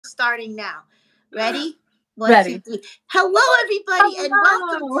starting now. Ready? One, Ready. 2, 3. Hello, everybody, and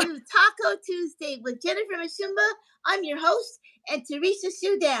welcome Hello. to Taco Tuesday with Jennifer Mashumba. I'm your host, and Teresa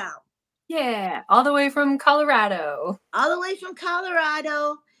Sudown. Yeah, all the way from Colorado. All the way from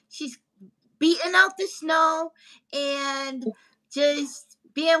Colorado. She's beating out the snow and just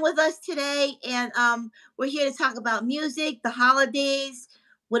being with us today. And we're here to talk about music, the holidays,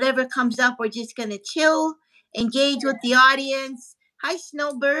 whatever comes up. We're just going to chill, engage with the audience. Hi,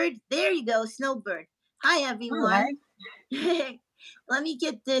 Snowbird. There you go, Snowbird. Hi, everyone. Right. Let me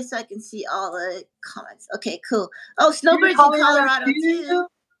get this so I can see all the comments. Okay, cool. Oh, Snowbird's in Colorado too.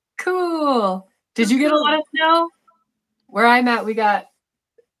 Cool. Did you get a lot of snow? Where I'm at, we got,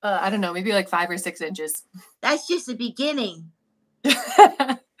 I don't know, maybe like 5 or 6 inches. That's just the beginning.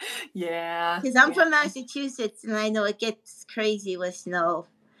 Yeah. Because I'm from Massachusetts, and I know it gets crazy with snow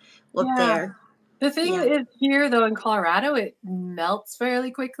up there. The thing is here, though, in Colorado, it melts fairly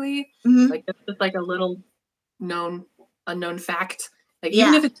quickly. Mm-hmm. Like, it's just like a little unknown fact. Like,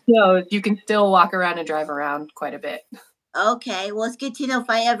 even if it snows, you can still walk around and drive around quite a bit. Okay, well, it's good to know if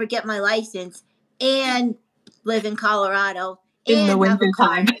I ever get my license and live in Colorado in the winter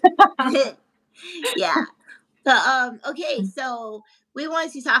time. Yeah. So, okay, so we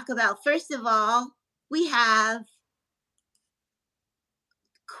wanted to talk about, first of all, we have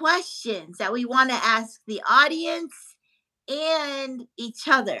questions that we want to ask the audience and each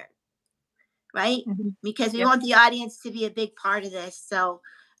other, right? Mm-hmm. Because we want the audience to be a big part of this. So,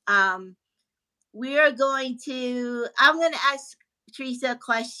 I'm going to ask Teresa a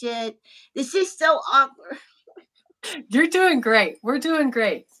question. This is so awkward. You're doing great. We're doing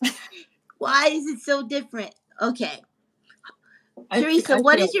great. Why is it so different? Okay. Teresa,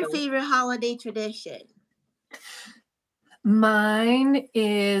 what is your favorite holiday tradition? Mine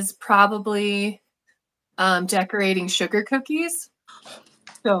is probably decorating sugar cookies.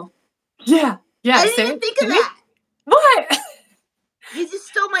 So, yeah. I didn't even think of that. What? You just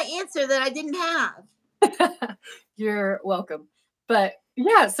stole my answer that I didn't have. You're welcome. But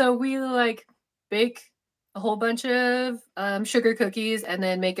yeah, so we like bake a whole bunch of sugar cookies and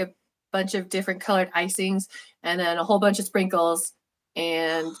then make a bunch of different colored icings and then a whole bunch of sprinkles,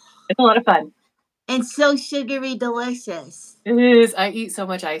 and it's a lot of fun. And so sugary delicious. It is. I eat so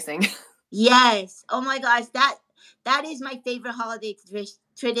much icing. Yes. Oh my gosh, that is my favorite holiday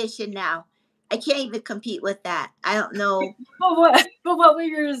tradition now. I can't even compete with that. I don't know. But what were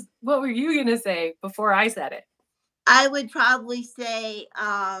you gonna say before I said it? I would probably say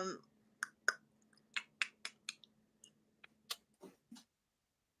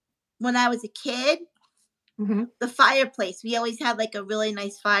when I was a kid, the fireplace. We always had like a really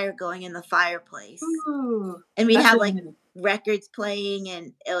nice fire going in the fireplace. Ooh, and we'd have like records playing,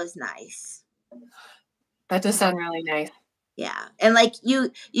 and it was nice. That does sound really nice. Yeah. And like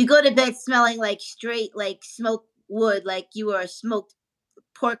you go to bed smelling like straight like smoked wood, like you were smoked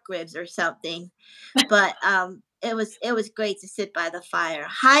pork ribs or something. But it was great to sit by the fire.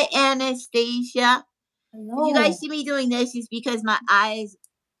 Hi, Anastasia. Hello. If you guys see me doing this, it's because my eyes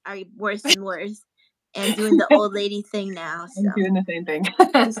are worse and worse and doing the old lady thing now. So I'm doing the same thing.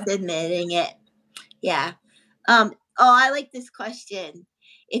 Just admitting it. Yeah. I like this question.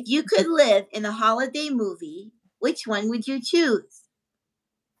 If you could live in a holiday movie, which one would you choose?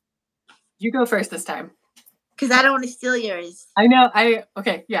 You go first this time. Because I don't want to steal yours. I know.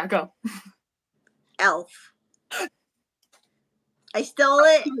 Okay, yeah, go. Elf. I stole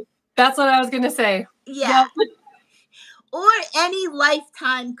it. That's what I was going to say. Yeah. Yep. Or any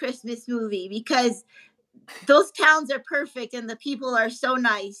Lifetime Christmas movie, because those towns are perfect and the people are so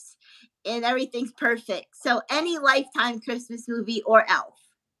nice and everything's perfect. So any Lifetime Christmas movie or Elf.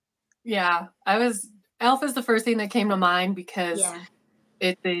 Yeah, Elf is the first thing that came to mind because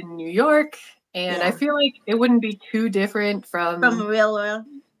it's in New York, and I feel like it wouldn't be too different from the real world.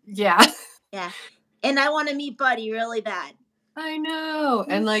 Yeah. Yeah. And I want to meet Buddy really bad. I know.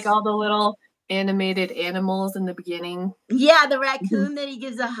 And like all the little animated animals in the beginning. Yeah, the raccoon that he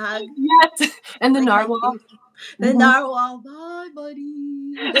gives a hug. Yes. And the narwhal. The narwhal. Bye,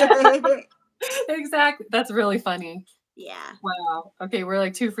 buddy. Exactly. That's really funny. Yeah. Wow. Okay, we're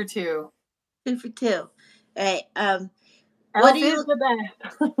like 2 for 2. 2 for 2. All right. Elf is the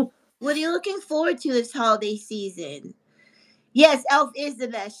best. What are you looking forward to this holiday season? Yes, Elf is the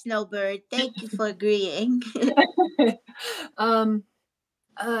best, Snowbird. Thank you for agreeing.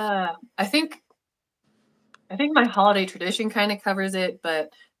 I think my holiday tradition kind of covers it,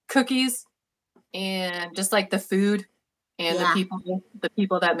 but cookies and just like the food and the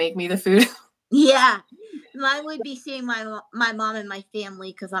people that make me the food. Yeah. Mine would be seeing my mom and my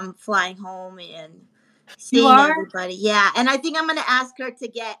family because I'm flying home and seeing everybody. Yeah. And I think I'm going to ask her to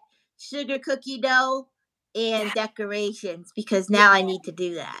get sugar cookie dough and decorations because now I need to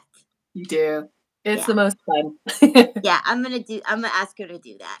do that. You do. It's Yeah. the most fun. Yeah, I'm gonna ask her to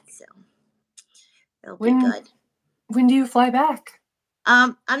do that. So it'll be When good. when do you fly back?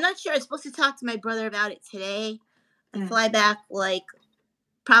 I'm not sure. I'm supposed to talk to my brother about it today. I Mm. fly back like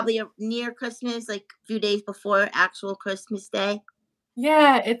probably near Christmas, like a few days before actual Christmas Day.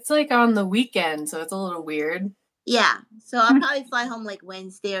 Yeah, it's like on the weekend, so it's a little weird. Yeah, so I'll probably fly home like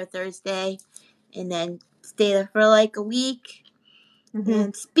Wednesday or Thursday, and then stay there for like a week. Mhm.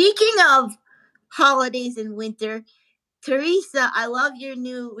 And speaking of holidays and winter, Teresa, I love your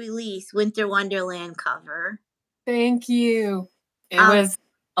new release, Winter Wonderland cover. Thank you. It Um, was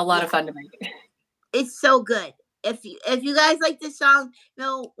a lot yeah. of fun to make. It's so good. If you guys like this song,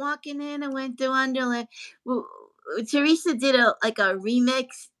 walking in a winter wonderland. Teresa did a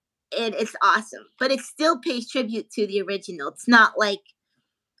remix, and it's awesome. But it still pays tribute to the original. It's not like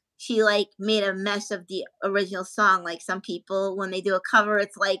she like made a mess of the original song like some people when they do a cover.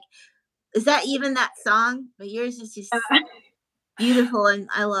 It's like, is that even that song? But yours is just beautiful, and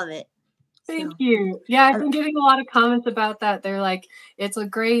I love it. Thank So, you. Yeah, I've been getting a lot of comments about that. They're like, it's a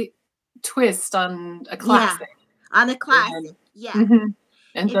great twist on a yeah, classic. on a classic. And, Yeah. mhm.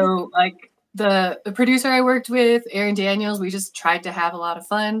 And It- so, like, the producer I worked with, Aaron Daniels, we just tried to have a lot of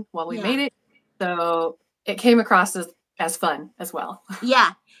fun while we Yeah. made it. So it came across as fun as well.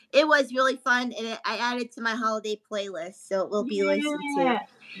 Yeah, it was really fun, and I added to my holiday playlist, so it will be listened to. Yeah.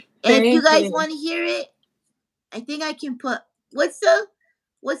 And if you Thank guys you. want to hear it, I think I can put what's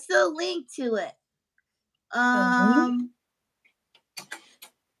the link to it?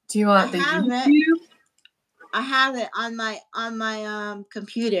 Do you want I the have it. YouTube? I have it on my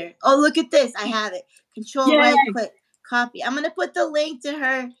computer. Oh, look at this! I have it. Control Yay. right click copy. I'm gonna put the link to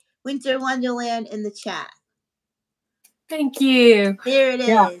her Winter Wonderland in the chat. Thank you. There it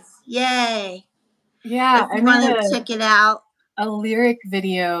Yeah. is. Yay! Yeah, If you want to check it out, a lyric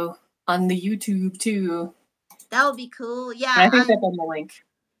video on the YouTube too. that would be cool. Yeah, I think that's on the link.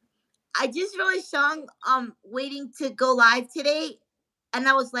 I just wrote a song waiting to go live today, and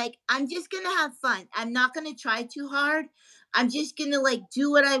I was like, I'm just gonna have fun. I'm not gonna try too hard. I'm just gonna like do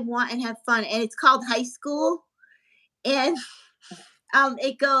what I want and have fun. And it's called High School. And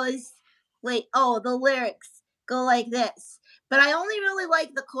it goes the lyrics go like this. But I only really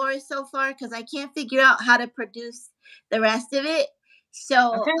like the chorus so far because I can't figure out how to produce the rest of it.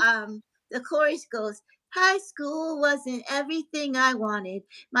 So Okay. the chorus goes, high school wasn't everything I wanted.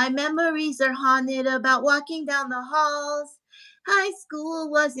 My memories are haunted about walking down the halls. High school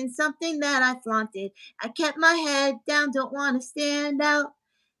wasn't something that I flaunted. I kept my head down, don't want to stand out.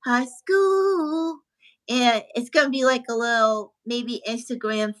 High school. And it's gonna be like a little maybe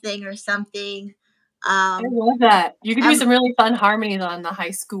Instagram thing or something. I love that. You could do I'm- some really fun harmonies on the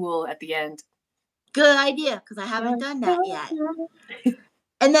high school at the end. Good idea because I haven't done that yet.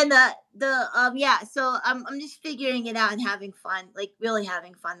 And then so I'm just figuring it out and having fun, like really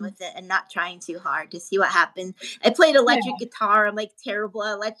having fun with it and not trying too hard to see what happens. I played electric guitar. I'm like terrible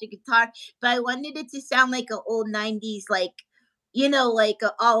at electric guitar, but I wanted it to sound like an old 90s, like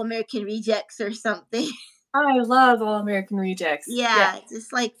All American Rejects or something. I love All American Rejects. Yeah,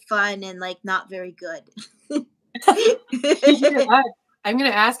 just like fun and like not very good. I'm gonna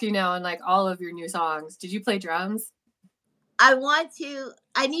ask you now on like all of your new songs. Did you play drums? I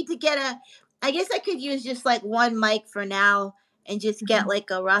need to get I guess I could use just like one mic for now and just get like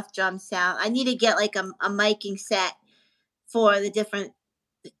a rough drum sound. I need to get like a miking set for the different,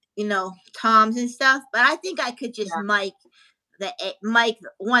 toms and stuff. But I think I could just mic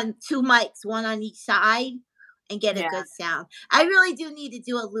two mics, one on each side, and get a good sound. I really do need to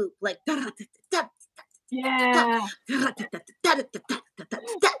do a loop like Yeah.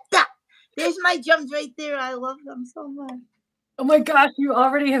 There's my drums right there. I love them so much. Oh my gosh, you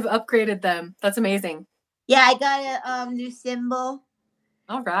already have upgraded them. That's amazing. Yeah, I got a new cymbal.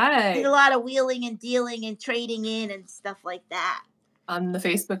 All right. Did a lot of wheeling and dealing and trading in and stuff like that. On the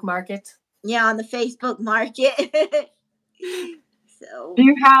Facebook market? Yeah, on the Facebook market. So do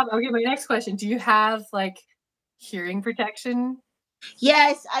you have my next question. Do you have like hearing protection?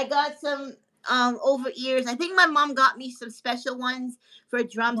 Yes, I got some over ears. I think my mom got me some special ones for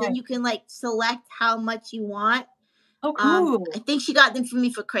drums, and you can like select how much you want. Oh, cool. I think she got them for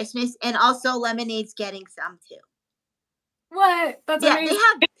me for Christmas, and also Lemonade's getting some too. What? That's amazing.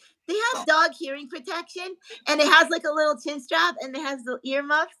 They have dog hearing protection, and it has like a little chin strap, and it has the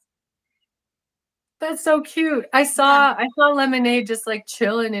earmuffs. That's so cute. I saw Lemonade just like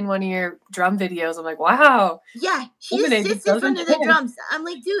chilling in one of your drum videos. I'm like, wow. Yeah, she just sits in front of the drums. I'm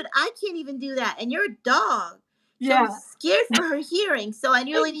like, dude, I can't even do that, and you're a dog. So I'm Yeah. scared for her hearing. So I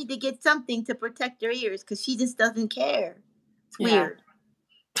really need to get something to protect her ears because she just doesn't care. It's Yeah. weird.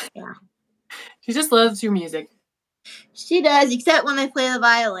 Yeah. She just loves your music. She does, except when I play the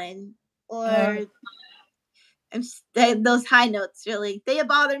violin Uh, or those high notes. Really, they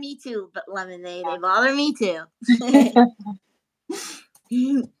bother me too. But Lemonade, they bother me too.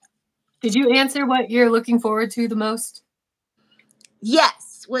 Did you answer what you're looking forward to the most?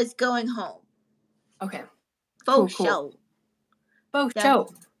 Yes, was going home. Okay. Faux Cool. show. Both Def-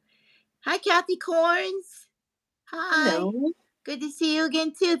 Joe. Hi, Kathy Corns. Hi. Hello. Good to see you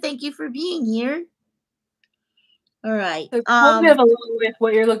again too. Thank you for being here. All right. So kind of along with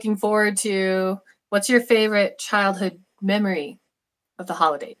what you're looking forward to, what's your favorite childhood memory of the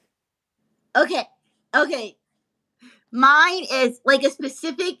holiday? Okay. Mine is like a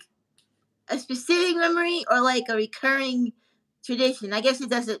specific memory or like a recurring tradition. I guess it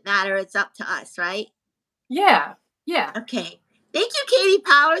doesn't matter. It's up to us, right? Yeah. Okay. Thank you, Katie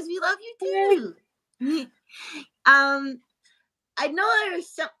Powers. We love you too. I know there's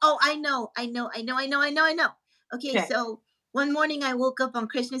some. Oh, I know. Okay, so one morning I woke up on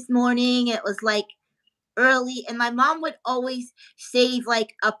Christmas morning. It was like early, and my mom would always save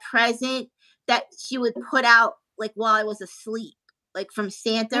like a present that she would put out like while I was asleep, like from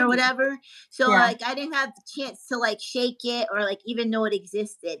Santa or whatever. So like I didn't have the chance to like shake it or like even know it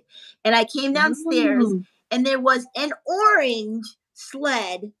existed. And I came downstairs, and there was an orange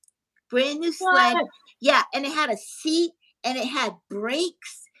sled, brand new sled. What? Yeah, and it had a seat and it had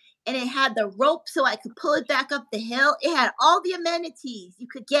brakes and it had the rope so I could pull it back up the hill. It had all the amenities you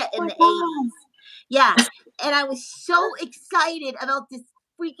could get in the 80s. Yeah, and I was so excited about this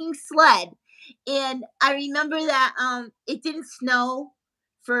freaking sled. And I remember that it didn't snow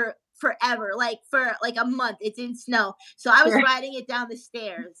for forever, like for like a month it didn't snow. So I was riding it down the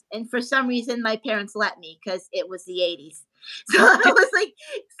stairs, and for some reason my parents let me because it was the 80s. So I was like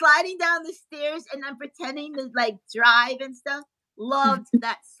sliding down the stairs and I'm pretending to like drive and stuff. Loved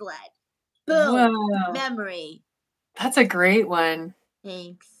that sled. Boom. Wow. Memory. That's a great one.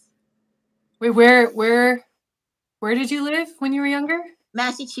 Thanks. Wait, where did you live when you were younger?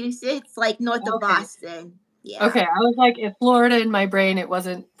 Massachusetts, like north of Boston. Yeah. Okay, I was like, if Florida in my brain, it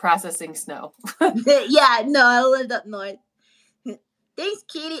wasn't processing snow. Yeah, no, I lived up north. Thanks,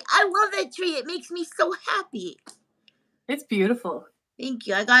 Katie. I love that tree. It makes me so happy. It's beautiful. Thank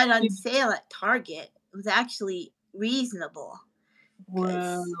you. I got it on sale at Target. It was actually reasonable.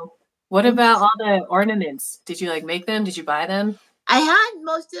 Whoa. What about all the ornaments? Did you like make them? Did you buy them? I had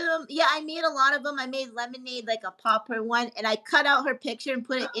most of them. Yeah, I made a lot of them. I made Lemonade like a popper one, and I cut out her picture and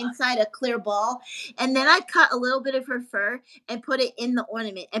put it inside a clear ball. And then I cut a little bit of her fur and put it in the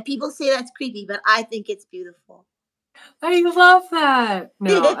ornament. And people say that's creepy, but I think it's beautiful. I love that.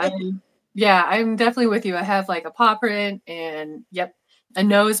 No, I'm definitely with you. I have like a paw print and a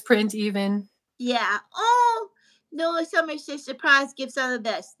nose print even. Yeah. Oh, Noah Summer says surprise gifts are the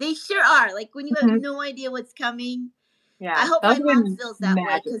best. They sure are. Like when you have no idea what's coming. Yeah. I hope my mom feels that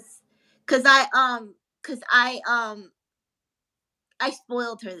way because I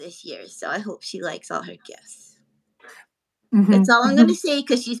spoiled her this year, so I hope she likes all her gifts. That's all I'm gonna say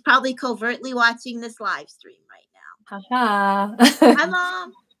because she's probably covertly watching this live stream right now. Hi,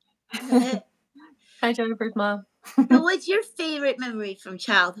 Mom. Hi, Jennifer's mom. So what's your favorite memory from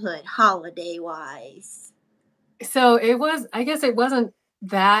childhood, holiday wise? So I guess it wasn't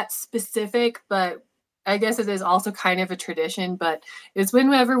that specific, but I guess it is also kind of a tradition, but it's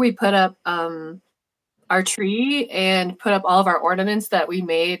whenever we put up our tree and put up all of our ornaments that we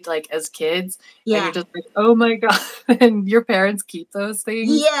made like as kids. Yeah. And you're just like, oh my God. And your parents keep those things.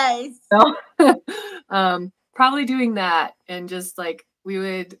 Yes. So, probably doing that. And just like we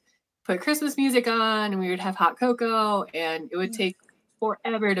would put Christmas music on and we would have hot cocoa and it would take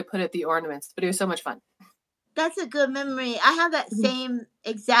forever to put up the ornaments, but it was so much fun. That's a good memory. I have that same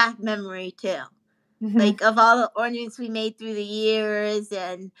exact memory too. Like of all the ornaments we made through the years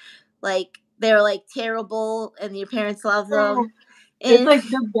and like they're like terrible and your parents love them. It's like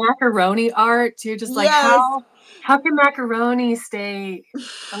the macaroni art. You're just like, how can macaroni stay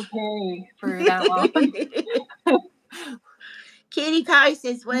okay for that long? Katie Power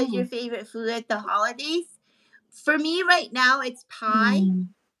says, what is your favorite food at the holidays? For me right now, it's pie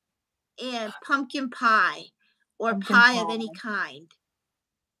and pumpkin pie or pie of any kind.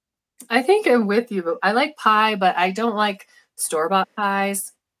 I think I'm with you. I like pie, but I don't like store-bought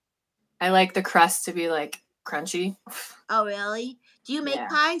pies. I like the crust to be like crunchy. Oh, really? Do you make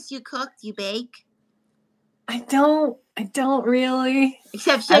pies? Do you cook? Do you bake? I don't really.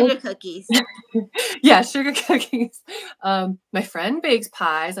 Except sugar cookies. Yeah, sugar cookies. My friend bakes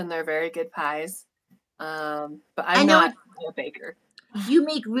pies and they're very good pies. But I I'm know not a baker. you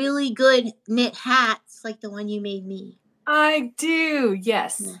make really good knit hats, like the one you made me. I do,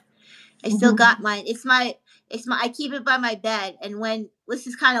 yes. Yeah. I still got mine. It's my I keep it by my bed, and when this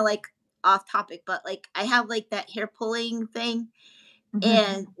is kind of like off topic, but like I have like that hair pulling thing,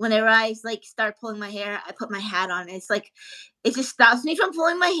 and whenever I like start pulling my hair, I put my hat on. It's like it just stops me from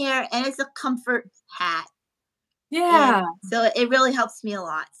pulling my hair, and it's a comfort hat. Yeah. And so it really helps me a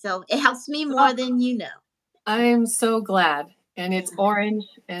lot. So it helps me more than you know. I'm so glad. And it's orange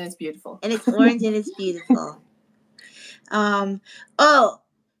and it's beautiful. And it's orange and it's beautiful. Oh,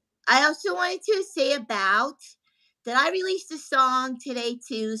 I also wanted to say about that I released a song today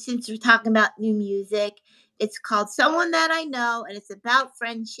too, since we're talking about new music. It's called Someone That I Know, and it's about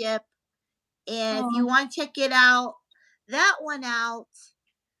friendship. And if you want to check it out, that one out,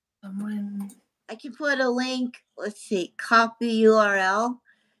 I can put a link, let's see, copy URL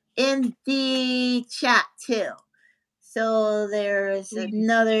in the chat too. So there's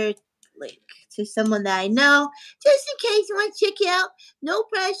another link to someone that I know, just in case you want to check it out. No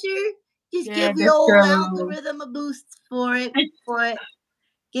pressure. Just give the old algorithm a boost for it.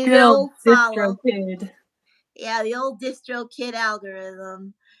 Give it an old follow. Kid. Yeah, the old DistroKid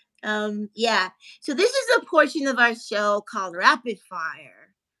algorithm. Yeah. So this is a portion of our show called Rapid Fire.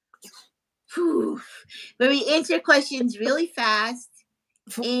 Where we answer questions really fast,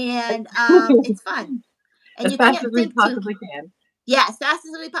 and it's fun. And as fast as we possibly can. Yeah, as fast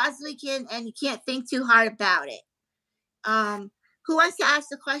as we possibly can, and you can't think too hard about it. Who wants to ask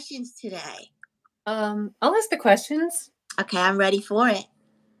the questions today? I'll ask the questions. Okay, I'm ready for it.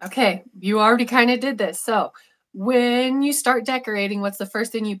 Okay, you already kind of did this. So, when you start decorating, what's the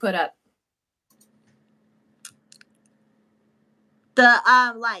first thing you put up? The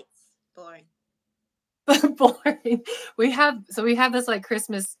lights. Boring. Boring. We have this like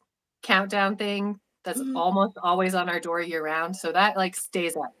Christmas countdown thing that's almost always on our door year round. So that like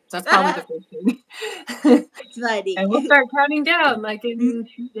stays up. So that's probably the first thing. It's funny. And we'll start counting down like in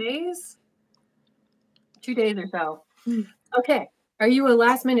 2 days. 2 days or so. Okay. Are you a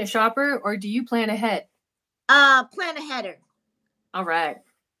last minute shopper or do you plan ahead? Plan aheader. All right.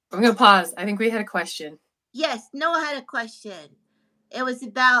 I'm gonna pause. I think we had a question. Yes, Noah had a question. It was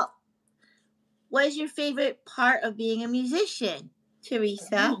about what is your favorite part of being a musician,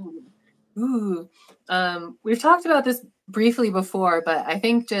 Teresa? Ooh. We've talked about this briefly before, but I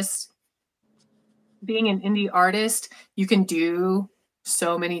think just being an indie artist, you can do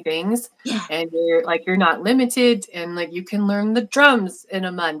so many things. Yeah. And you're not limited, and like you can learn the drums in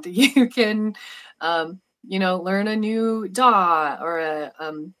a month. You can learn a new DAW or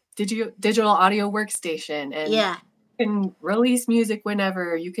a digital audio workstation, and you can release music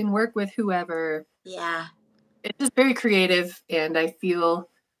whenever, you can work with whoever. Yeah. It's just very creative, and I feel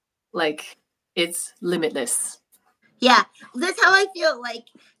like it's limitless. Yeah, that's how I feel. Like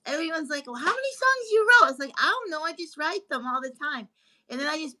everyone's like, "Well, how many songs you wrote?" It's like, I don't know. I just write them all the time, and then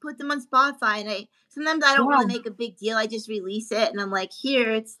I just put them on Spotify. And sometimes I don't really make a big deal. I just release it, and I'm like,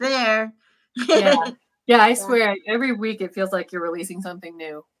 "Here, it's there." Yeah, I swear, every week it feels like you're releasing something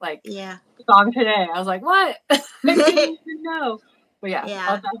new. Like, song today, I was like, "What?" I didn't even know. But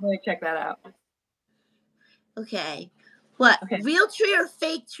I'll definitely check that out. Okay. What? Okay. Real tree or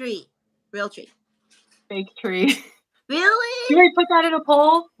fake tree? Real tree. Fake tree. Really? Can we put that in a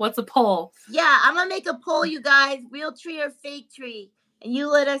poll? What's a poll? Yeah, I'm gonna make a poll, you guys. Real tree or fake tree? And you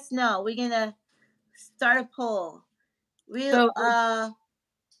let us know. We're gonna start a poll.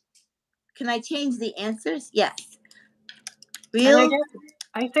 Can I change the answers? Yes. Real.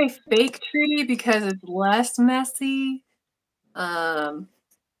 I say fake tree because it's less messy.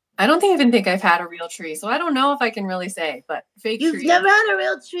 I don't even think I've had a real tree, so I don't know if I can really say, but fake tree. You've never had a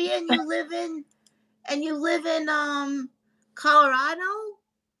real tree, and you live in Colorado?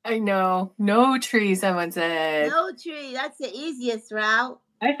 I know. No tree, someone said. No tree. That's the easiest route.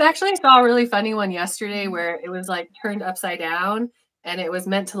 I actually saw a really funny one yesterday where it was like turned upside down, and it was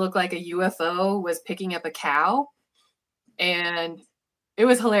meant to look like a UFO was picking up a cow. And it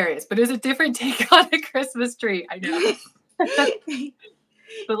was hilarious, but it was a different take on a Christmas tree. I know.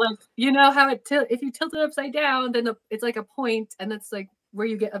 But like, you know how if you tilt it upside down, then it's like a point, and that's like where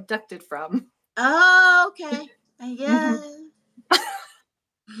you get abducted from. Oh, okay. I guess.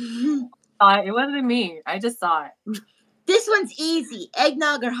 It wasn't me. I just saw it. This one's easy.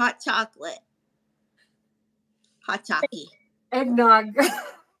 Eggnog or hot chocolate? Hot chocolate. Eggnog.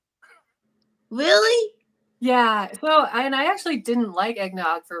 Really? Yeah. So, and I actually didn't like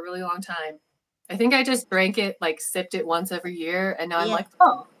eggnog for a really long time. I think I just drank it, like sipped it once every year, and now I'm like,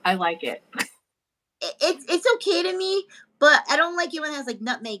 oh, I like it. It's okay to me, But I don't like it when it has like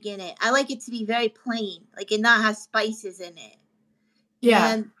nutmeg in it. I like it to be very plain, like it not have spices in it.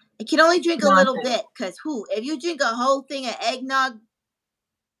 Yeah. And I can only drink a little Nonsense. bit because if you drink a whole thing of eggnog,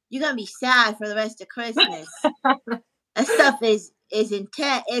 you're gonna be sad for the rest of Christmas. That stuff is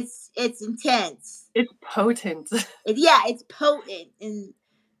intense. It's intense. It's potent. Yeah, it's potent and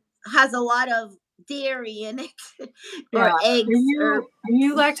has a lot of dairy in it, Yeah. or eggs, or Are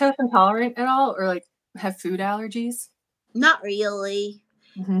you lactose intolerant at all, or like have food allergies? not really.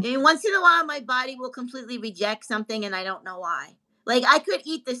 Hmm. I mean, once in a while, my body will completely reject something, and I don't know why. Like I could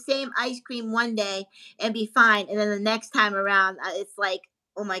eat the same ice cream one day and be fine, and then the next time around, it's like,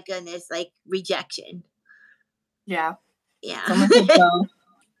 oh my goodness, like rejection. Yeah. Yeah. So I'm gonna say both.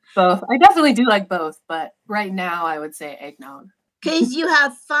 Both. I definitely do like both, but right now I would say eggnog. Because you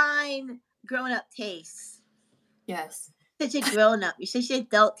have fine grown up tastes. Yes. Such a grown up. You're such an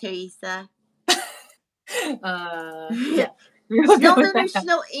adult, Teresa. Yeah. Snowmen are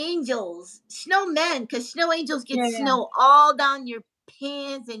snow angels. Snowmen, because snow angels get snow all down your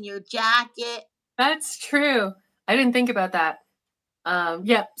pants and your jacket. That's true. I didn't think about that.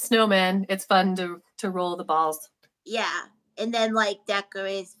 Yep, snowman. It's fun to roll the balls. Yeah. And then like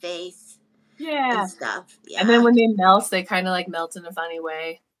decorate his face. Yeah. And stuff. Yeah. And then when they melt, they kind of like melt in a funny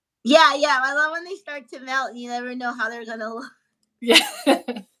way. Yeah. I love when they start to melt and you never know how they're gonna look. Yeah.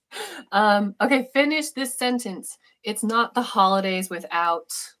 Okay, finish this sentence. It's not the holidays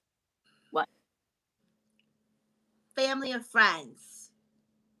without what? Family or friends.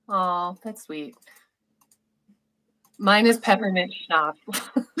 Oh, that's sweet. Mine is peppermint schnapps.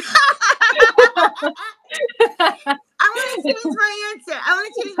 I want to change my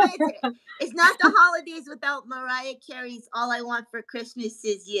answer. It's not the holidays without Mariah Carey's "All I Want for Christmas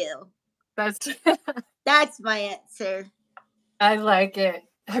Is You." That's my answer. I like it.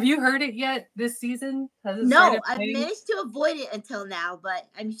 Have you heard it yet this season? No, I've managed to avoid it until now, but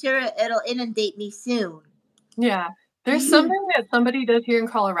I'm sure it'll inundate me soon. Yeah. There's something that somebody does here in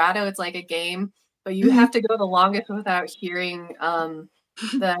Colorado. It's like a game, but you have to go the longest without hearing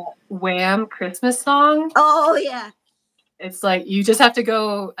the Wham Christmas song. Oh, yeah. It's like you just have to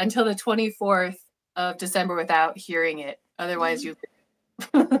go until the 24th of December without hearing it. Otherwise, you.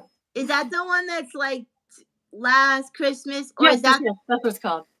 Is that the one that's like Last Christmas? Or yes, is that? yes, that's what it's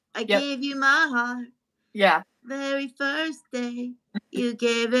called. I gave you my heart. Yeah. Very first day, you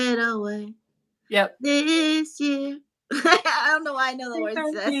gave it away. Yep. This year. I don't know why I know the words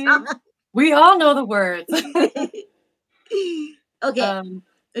to that song. We all know the words. Okay.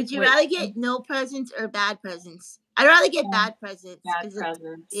 Would you rather get no presents or bad presents? I'd rather get bad presents. Bad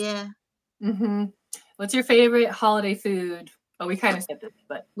presents. Yeah. Mm-hmm. What's your favorite holiday food? Oh, we kind of said this,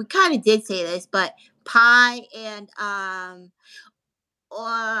 but we kind of did say this, but pie and I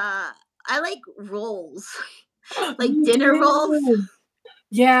like rolls, like dinner rolls.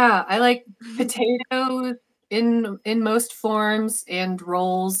 Yeah, I like potatoes in most forms and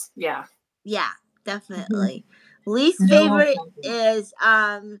rolls. Yeah. Yeah, definitely. Mm-hmm. Least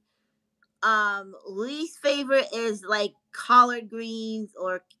favorite is like collard greens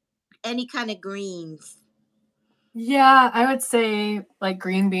or any kind of greens. Yeah, I would say like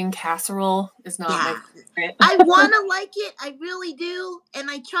green bean casserole is not my favorite. I want to like it. I really do. And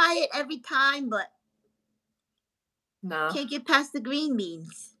I try it every time, but can't get past the green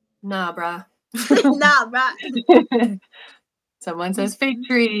beans. Nah, bruh. Nah, bruh. Someone says fig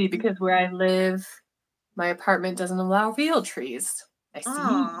tree because where I live, my apartment doesn't allow real trees. I see.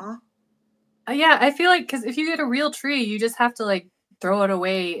 Aww. Yeah, I feel like because if you get a real tree, you just have to like throw it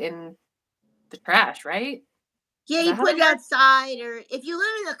away in the trash, right? Yeah, you put it outside, or if you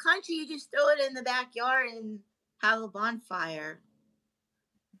live in the country, you just throw it in the backyard and have a bonfire.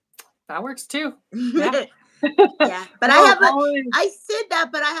 That works too. Yeah. Yeah, but I said that,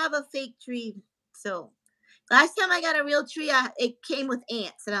 but I have a fake tree. So last time I got a real tree, it came with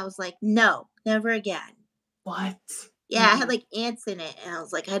ants, and I was like, no, never again. What? Yeah, I had like ants in it, and I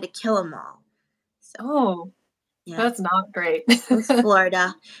was like, I had to kill them all. So, yeah. That's not great. It's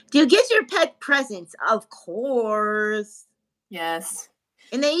Florida. Do you get your pet presents? Of course. Yes.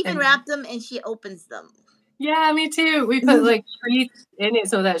 And they even wrap them, and she opens them. Yeah, me too. We put like treats in it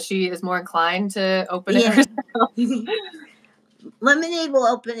so that she is more inclined to open it herself. Lemonade will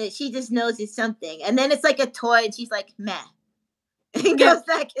open it. She just knows it's something. And then it's like a toy, and she's like, meh. And goes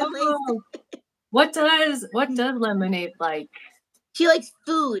back and lays it. What does Lemonade like? She likes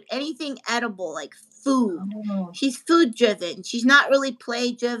food. Anything edible, like food. Oh. She's food driven. She's not really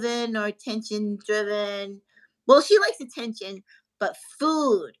play driven or attention driven. Well, she likes attention, but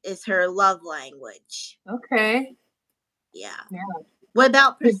food is her love language. Okay. Yeah. What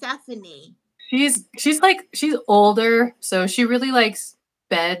about Persephone? She's older, so she really likes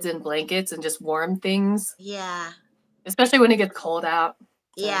beds and blankets and just warm things, Yeah. especially when it gets cold out.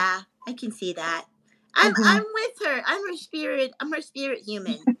 So. Yeah, I can see that. I'm with her. I'm her spirit. I'm her spirit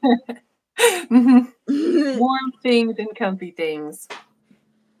human. Warm things and comfy things.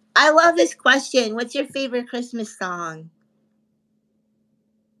 I love this question. What's your favorite Christmas song?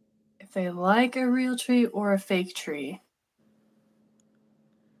 If they like a real tree or a fake tree.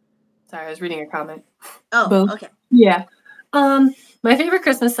 Sorry, I was reading a comment. Oh, both. Okay. Yeah. My favorite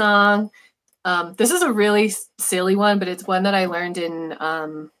Christmas song. This is a really silly one, but it's one that I learned in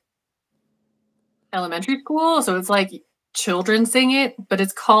elementary school. So it's like children sing it, but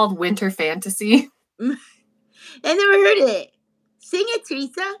it's called Winter Fantasy. I never heard it. Sing it,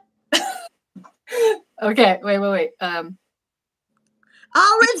 Teresa. Okay, wait.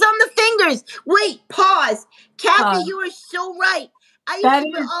 Olives on the fingers. Wait, pause. Kathy, you are so right. I used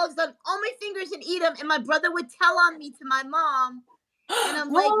to put olives on all my fingers and eat them, and my brother would tell on me to my mom. And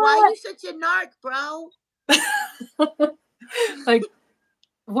I'm like, why are you such a narc, bro? Like,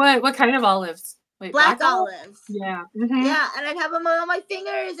 what kind of olives? Wait, black olives. Yeah. Yeah, and I'd have them on my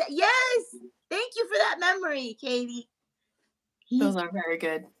fingers. Yes. Thank you for that memory, Katie. Those are very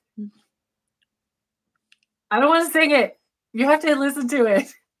good. I don't want to sing it. You have to listen to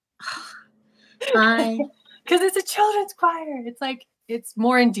it. Fine. Because it's a children's choir. It's like, it's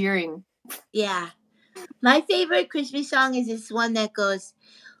more endearing. Yeah. My favorite Christmas song is this one that goes,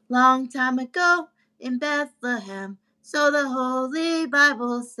 long time ago in Bethlehem, so the Holy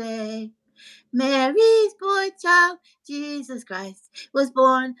Bible say, Mary's boy child, Jesus Christ, was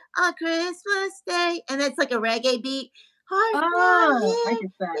born on Christmas Day. And it's like a reggae beat. I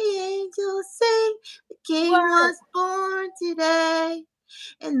get that. The angels sing, the King was born today,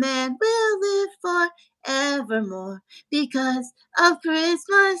 and man will live forevermore because of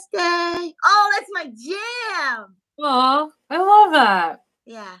Christmas Day. Oh, that's my jam. Oh, I love that.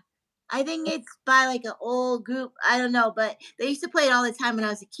 Yeah. I think it's by like an old group. I don't know, but they used to play it all the time when I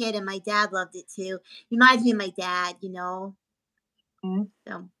was a kid, and my dad loved it too. He reminds me of my dad, you know. Mm-hmm.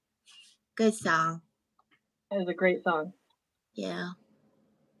 So, good song. That is a great song. Yeah.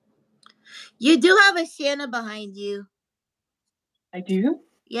 You do have a Santa behind you. I do?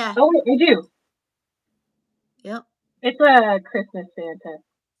 Yeah. Oh, I do. Yep. It's a Christmas Santa.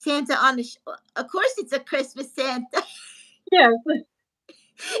 Santa on the of course it's a Christmas Santa. Yes.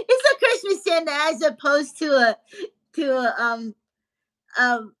 It's a Christmas Santa as opposed to a I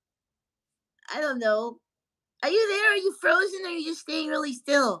don't know. Are you there? Are you frozen? Or are you just staying really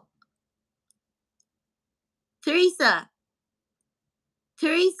still? Teresa.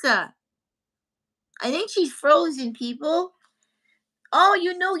 I think she's frozen, people. Oh,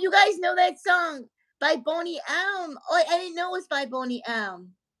 you guys know that song by Boney M. Oh, I didn't know it was by Boney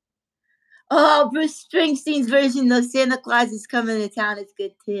M. Oh, Bruce Springsteen's version of Santa Claus is Coming to Town is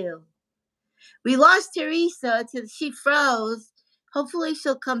good too. We lost Teresa she froze. Hopefully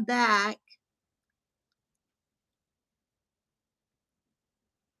she'll come back.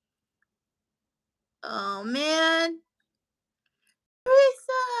 Oh man.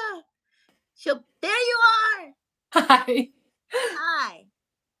 Teresa! There you are! Hi. Hi.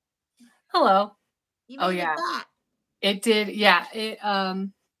 Hello. You made it back. It did, yeah.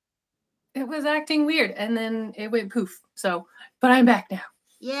 It was acting weird and then it went poof. So, but I'm back now.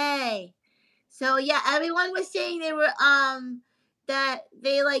 Yay. So yeah, everyone was saying they were that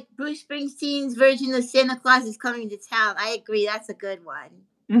they like Bruce Springsteen's version of Santa Claus is Coming to Town. I agree, that's a good one.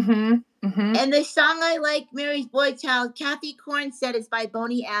 And the song I like, Mary's Boy Child, Kathy Korn said is by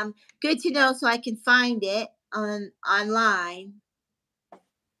Boney M. Good to know, so I can find it online.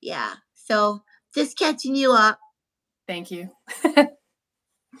 Yeah, so just catching you up. Thank you.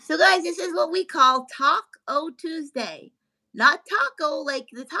 So guys, this is what we call Talk-O Tuesday. Not taco like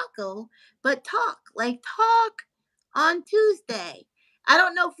the taco, but talk like talk on Tuesday. I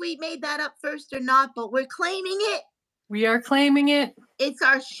don't know if we made that up first or not, but we're claiming it. We are claiming it. It's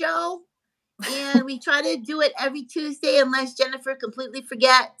our show, and we try to do it every Tuesday unless Jennifer completely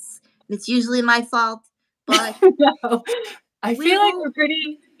forgets. It's usually my fault, but no, I feel like we're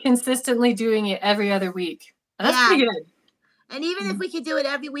pretty consistently doing it every other week. And that's pretty good. And even if we could do it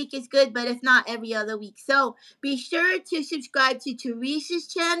every week, it's good, but if not, every other week. So be sure to subscribe to Teresa's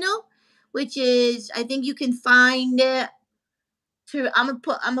channel, which is, I think you can find it. I'm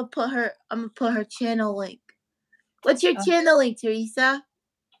gonna put her channel link. What's your channel link, Teresa?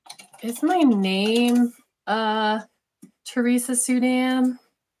 It's my name, Teresa Sudam.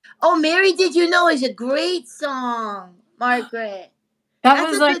 Oh, Mary Did You Know is a great song, Margaret.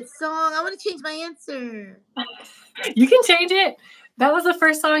 That's a good song. I want to change my answer. You can change it. That was the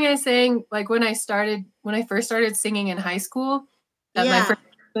first song I sang, like when I first started singing in high school. At my Yeah.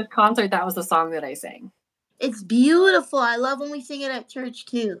 first concert, that was the song that I sang. It's beautiful. I love when we sing it at church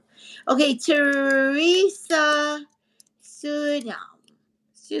too. Okay, Teresa Sudam.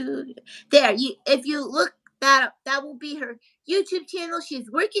 There, you if you look that up, that will be her YouTube channel. She's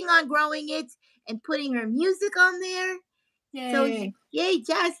working on growing it and putting her music on there. So Yay. yay,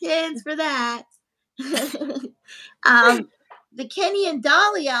 jazz hands for that. um the Kenny and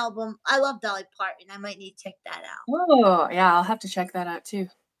Dolly album. I love Dolly Parton. I might need to check that out. Oh, yeah, I'll have to check that out too.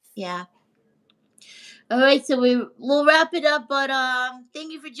 Yeah. All right, so we'll wrap it up, but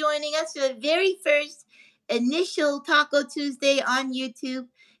thank you for joining us for the very first initial Taco Tuesday on YouTube.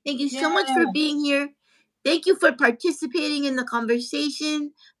 Thank you so much for Yeah. being here. Thank you for participating in the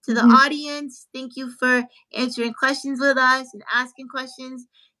conversation. To the Mhm. audience, thank you for answering questions with us and asking questions.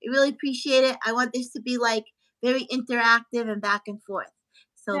 I really appreciate it. I want this to be like very interactive and back and forth.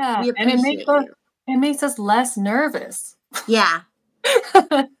 So Yeah, we and appreciate you. it makes us less nervous. Yeah.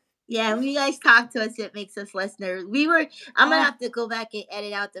 Yeah, when you guys talk to us, it makes us less nervous. I'm gonna have to go back and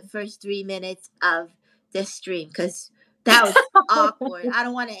edit out the first 3 minutes of this stream because that was awkward. I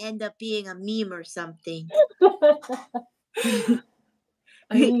don't want to end up being a meme or something. I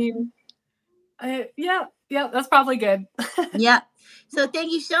mean, yeah, that's probably good. Yeah. So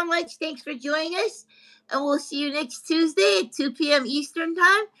thank you so much. Thanks for joining us. And we'll see you next Tuesday at 2 p.m. Eastern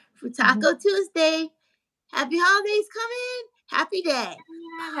Time for Taco Tuesday. Happy holidays coming. Happy day.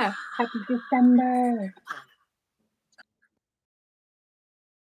 Yeah. Happy December. Bye.